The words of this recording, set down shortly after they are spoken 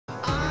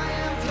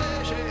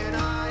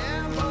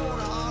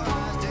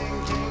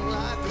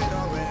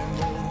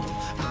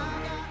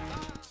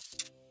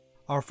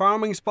Our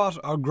farming spot,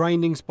 our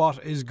grinding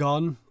spot is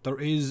gone. There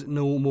is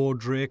no more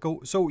Draco.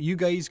 So you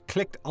guys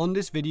clicked on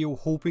this video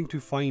hoping to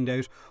find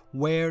out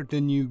where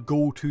the new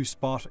go-to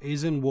spot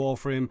is in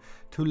Warframe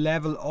to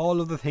level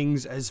all of the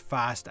things as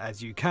fast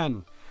as you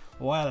can.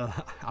 Well,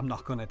 I'm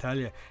not gonna tell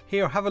you.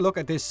 Here, have a look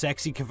at this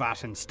sexy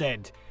cavat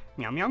instead.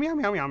 Meow meow meow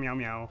meow meow meow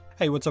meow.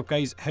 Hey, what's up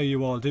guys? How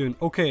you all doing?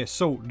 Okay,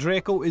 so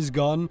Draco is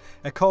gone.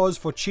 A cause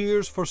for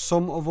cheers for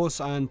some of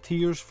us and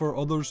tears for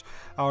others.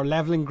 Our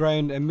leveling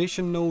ground, a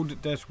mission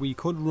node that we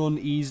could run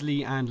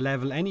easily and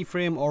level any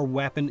frame or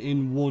weapon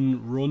in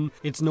one run.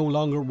 It's no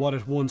longer what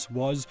it once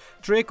was.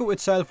 Draco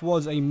itself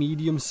was a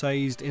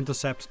medium-sized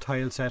intercept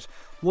tileset,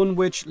 one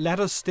which let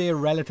us stay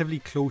relatively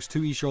close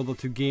to each other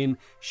to gain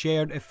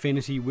shared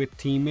affinity with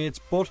teammates,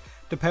 but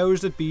the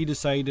powers that be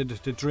decided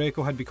that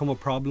Draco had become a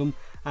problem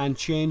and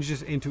changed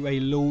it into a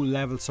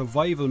low-level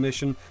survival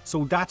mission,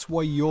 so that's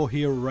why you're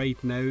here right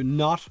now,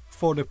 not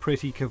for the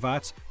pretty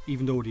cavats,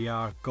 even though they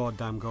are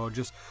goddamn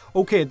gorgeous.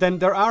 Okay, then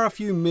there are a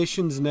few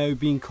missions now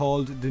being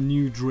called the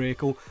new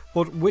Draco,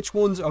 but which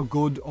ones are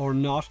good or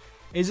not?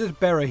 Is it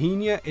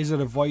Berahenia? Is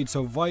it Avoid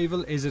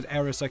Survival? Is it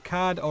Eris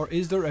Akkad? Or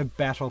is there a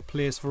better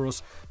place for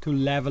us to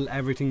level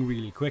everything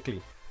really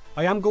quickly?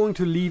 I am going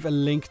to leave a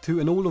link to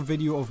an older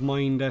video of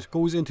mine that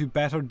goes into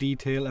better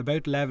detail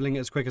about leveling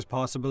as quick as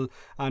possible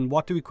and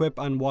what to equip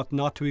and what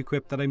not to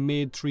equip that I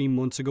made 3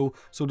 months ago,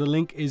 so the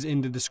link is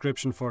in the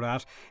description for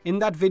that. In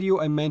that video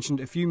I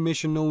mentioned a few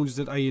mission nodes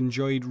that I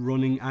enjoyed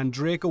running and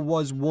Draco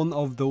was one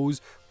of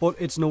those, but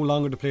it's no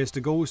longer the place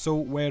to go, so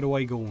where do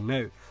I go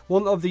now?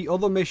 One of the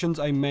other missions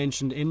I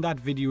mentioned in that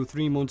video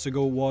 3 months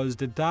ago was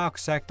the Dark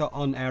Sector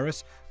on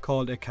Eris,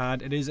 called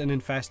Akkad. It is an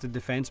infested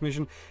defense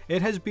mission.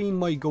 It has been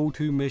my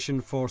go-to mission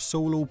for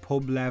solo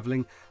pub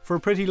leveling for a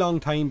pretty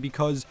long time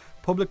because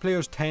public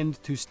players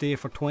tend to stay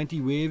for 20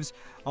 waves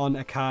on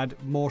Akkad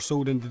more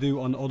so than they do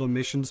on other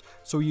missions,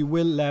 so you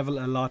will level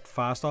a lot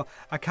faster.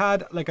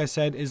 Akkad, like I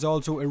said, is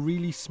also a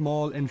really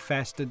small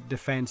infested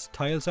defense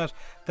tileset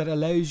that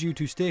allows you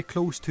to stay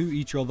close to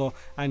each other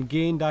and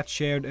gain that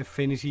shared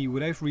affinity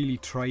without really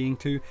trying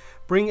to.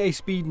 Bring a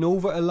Speed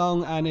Nova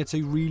along and it's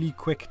a really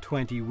quick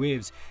 20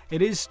 waves.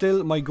 It is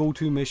still my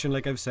go-to mission,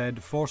 like I've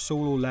said, for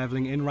solo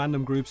leveling in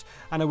random groups,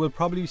 and it will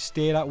probably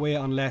stay that way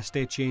unless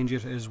they change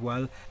it as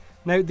well.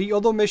 Now, the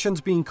other missions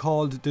being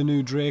called the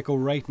new Draco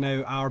right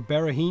now are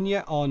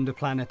Berahenia on the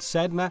planet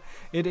Sedna.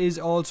 It is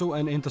also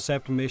an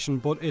intercept mission,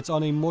 but it's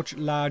on a much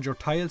larger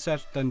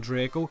tileset than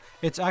Draco.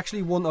 It's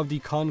actually one of the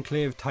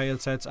conclave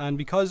tilesets, and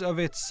because of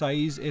its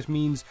size, it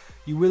means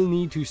you will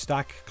need to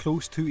stack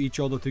close to each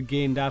other to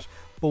gain that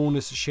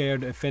bonus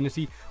shared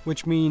affinity,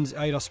 which means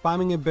either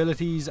spamming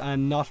abilities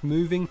and not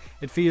moving.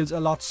 It feels a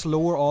lot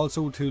slower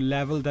also to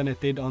level than it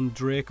did on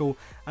Draco,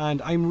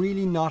 and I'm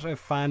really not a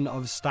fan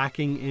of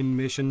stacking in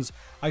missions.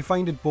 I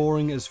find it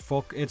boring as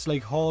fuck. It's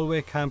like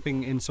hallway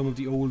camping in some of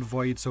the old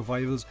Void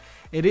survivals.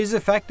 It is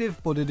effective,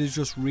 but it is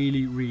just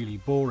really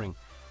boring.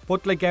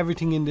 But like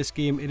everything in this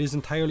game, it is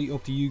entirely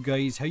up to you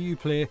guys how you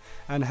play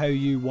and how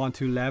you want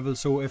to level,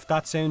 so if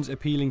that sounds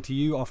appealing to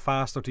you or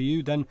faster to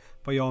you, then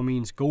by all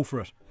means go for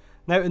it.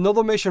 Now,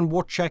 another mission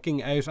worth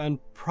checking out, and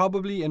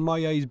probably in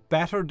my eyes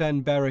better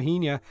than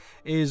Berahenia,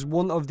 is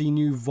one of the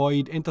new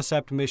Void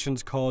intercept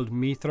missions called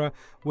Mithra,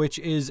 which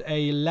is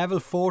a level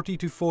 40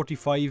 to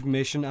 45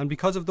 mission, and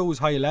because of those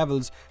high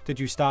levels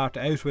that you start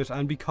out with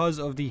and because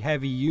of the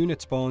heavy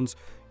unit spawns,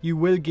 you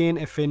will gain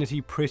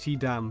affinity pretty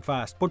damn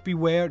fast. But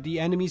beware, the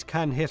enemies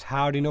can hit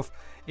hard enough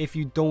if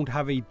you don't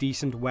have a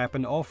decent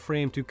weapon or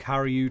frame to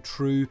carry you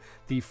through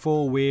the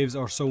 4 waves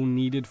or so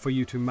needed for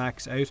you to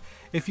max out.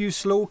 If you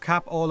slow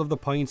cap all of the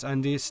points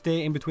and they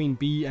stay in between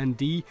B and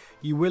D,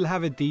 you will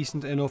have a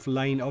decent enough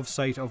line of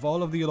sight of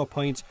all of the other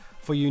points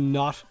for you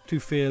not to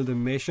fail the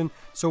mission.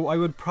 So I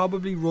would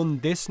probably run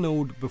this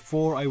node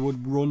before I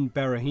would run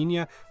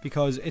Berahenia,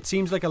 because it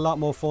seems like a lot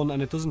more fun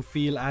and it doesn't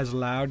feel as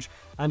large,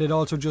 and it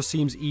also just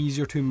seems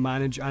easier to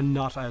manage and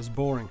not as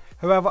boring.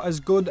 However,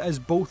 as good as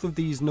both of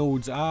these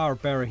nodes are,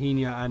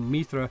 Berahenia and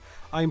Mithra,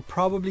 I'm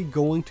probably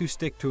going to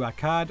stick to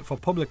Akkad for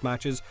public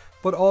matches,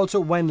 but also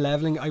when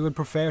leveling I would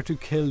prefer to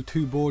kill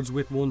 2 birds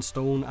with 1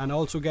 stone and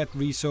also get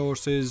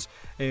resources,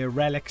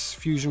 relics,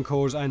 fusion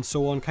cores and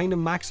so on, kind of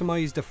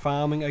maximise the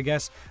farming I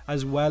guess,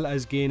 as well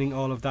as gaining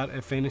all of that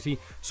affinity.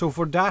 So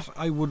for that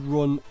I would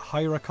run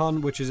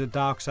Hyricon, which is a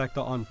dark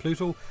sector on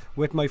Pluto,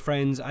 with my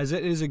friends, as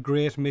it is a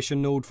great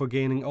mission node for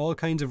gaining all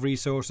kinds of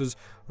resources,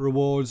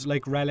 rewards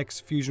like relics,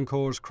 fusion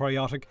cores,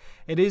 cryotic.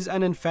 It is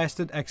an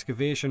infested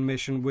excavation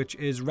mission which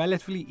is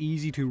relatively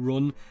easy to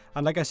run,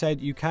 and like I said,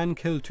 you can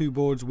kill 2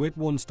 birds with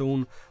 1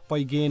 stone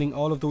by gaining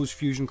all of those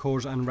fusion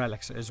cores and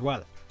relics as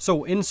well.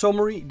 So in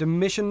summary, the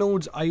mission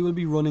nodes I will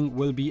be running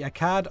will be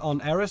Akkad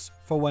on Eris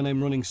for when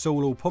I'm running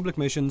solo public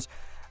missions,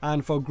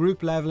 and for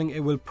group leveling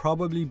it will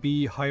probably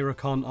be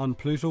Hyricon on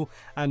Pluto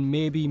and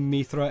maybe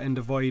Mithra in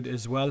the Void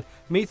as well.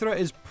 Mithra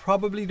is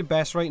probably the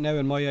best right now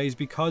in my eyes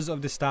because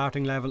of the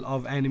starting level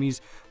of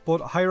enemies,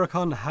 but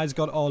Hyricon has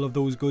got all of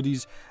those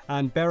goodies,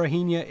 and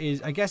Berahenia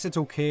is, I guess it's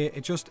okay,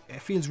 it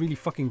feels really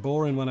fucking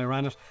boring when I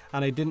ran it,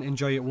 and I didn't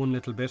enjoy it one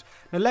little bit.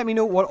 Now let me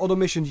know what other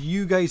missions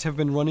you guys have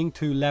been running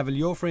to level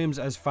your frames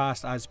as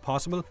fast as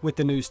possible with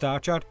the new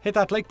Starchart. Hit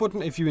that like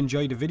button if you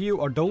enjoyed the video,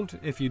 or don't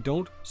if you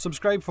don't.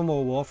 Subscribe for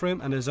more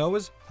Warframe, and as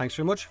always, thanks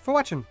very much for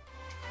watching.